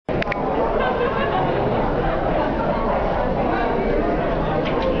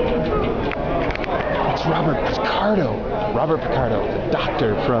Picardo. Robert Picardo, the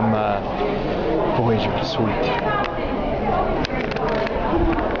doctor from Voyager. Sweet.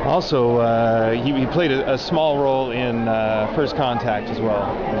 Also, he played a small role in First Contact as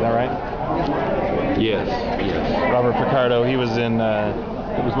well. Is that right? Yes. Robert Picardo. He was in.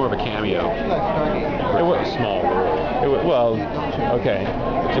 It was more of a cameo. It was a small role. Well, okay.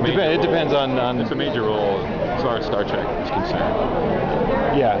 It depends on. It's a major role as far as Star Trek is concerned.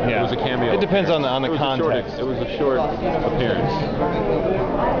 Yeah. It was a cameo. It depends on the context. It was a short appearance.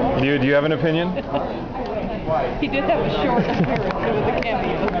 Do you have an opinion? He did have a short appearance. It was a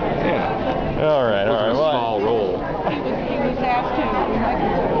cameo. Yeah. All right. It was a Well, small role. He was asked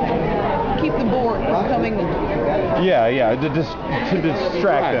to keep the board from coming. Yeah. To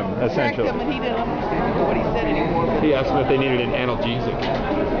distract them, essentially. Him, and he didn't understand what he said anymore. He asked them if they needed an analgesic.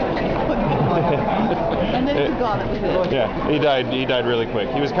 And then he forgot it was him. Yeah, he died really quick.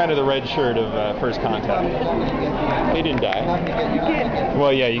 He was kind of the red shirt of First Contact. He didn't die. You can't.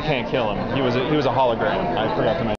 Well, yeah, you can't kill him. He was a hologram. I forgot to mention.